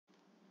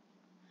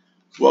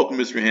Welcome,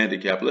 Mr.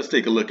 Handicap. Let's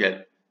take a look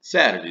at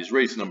Saturday's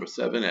race number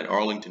 7 at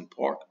Arlington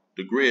Park,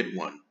 the Grade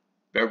 1,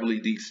 Beverly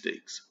D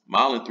Stakes,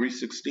 mile and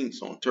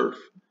 3/16 on turf.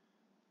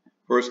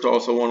 First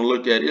horse I want to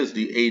look at is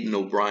the Aidan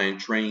O'Brien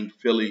trained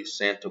filly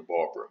Santa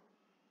Barbara.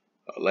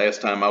 Last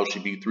time out, she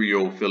beat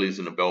 3-year-old fillies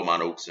in the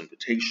Belmont Oaks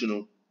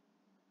Invitational.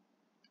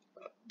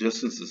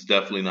 Distance is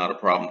definitely not a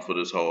problem for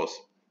this horse.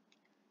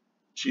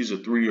 She's a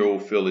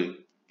 3-year-old filly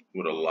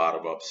with a lot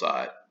of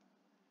upside.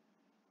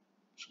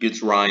 She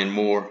gets Ryan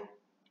Moore.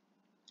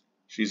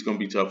 She's going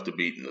to be tough to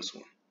beat in this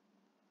one.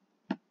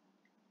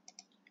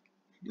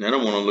 Then I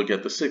want to look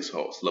at the 6th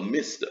horse, La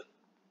Mista,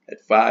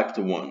 at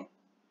 5-1.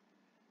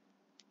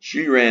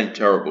 She ran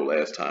terrible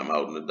last time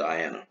out in the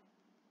Diana.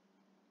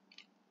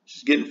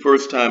 She's getting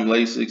first-time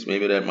Lasix.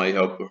 Maybe that might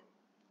help her.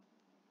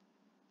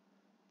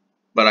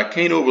 But I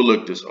can't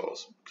overlook this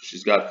horse.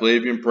 She's got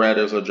Flavian Pratt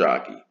as her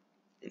jockey,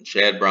 and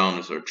Chad Brown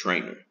as her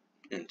trainer.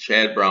 And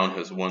Chad Brown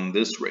has won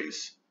this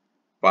race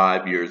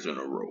 5 years in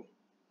a row.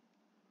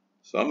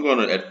 So I'm going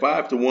to, at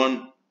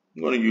 5-1,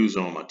 I'm going to use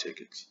her on my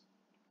tickets.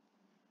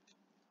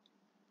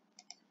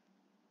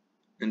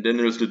 And then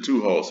there's the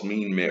 2 horse,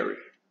 Mean Mary.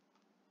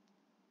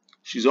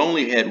 She's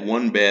only had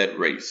one bad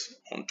race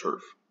on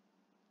turf.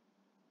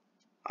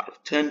 Out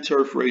of 10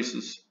 turf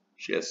races,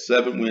 she has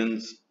 7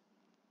 wins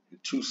and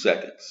 2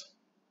 seconds.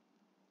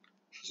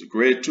 She's a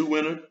Grade 2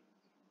 winner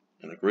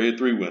and a Grade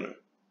 3 winner.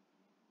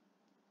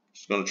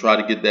 She's going to try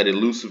to get that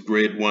elusive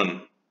Grade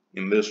 1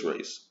 in this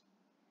race.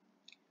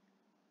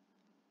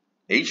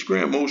 H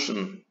Grand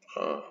Motion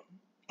on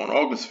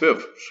August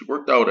 5th, she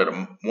worked out at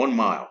 1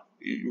 mile.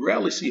 You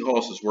rarely see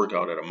horses work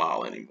out at a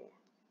mile anymore.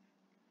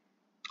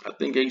 I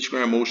think H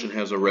Grand Motion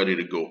has her ready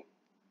to go.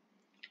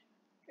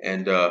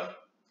 And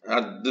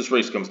this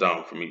race comes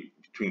down for me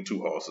between 2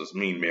 horses,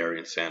 Mean Mary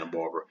and Santa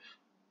Barbara.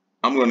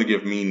 I'm going to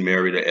give Mean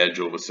Mary the edge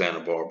over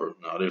Santa Barbara.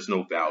 Now, there's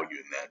no value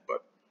in that,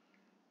 but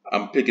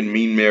I'm picking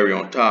Mean Mary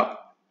on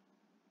top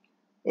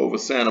over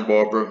Santa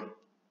Barbara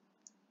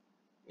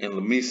and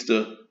La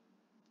Mista.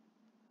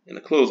 And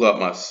to close out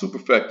my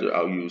superfecta,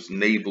 I'll use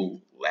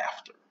Naval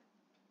Laughter.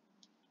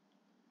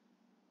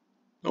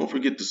 Don't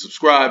forget to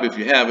subscribe if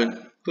you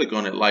haven't. Click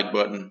on that like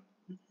button.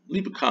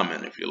 Leave a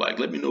comment if you like.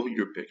 Let me know who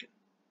you're picking.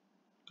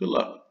 Good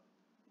luck.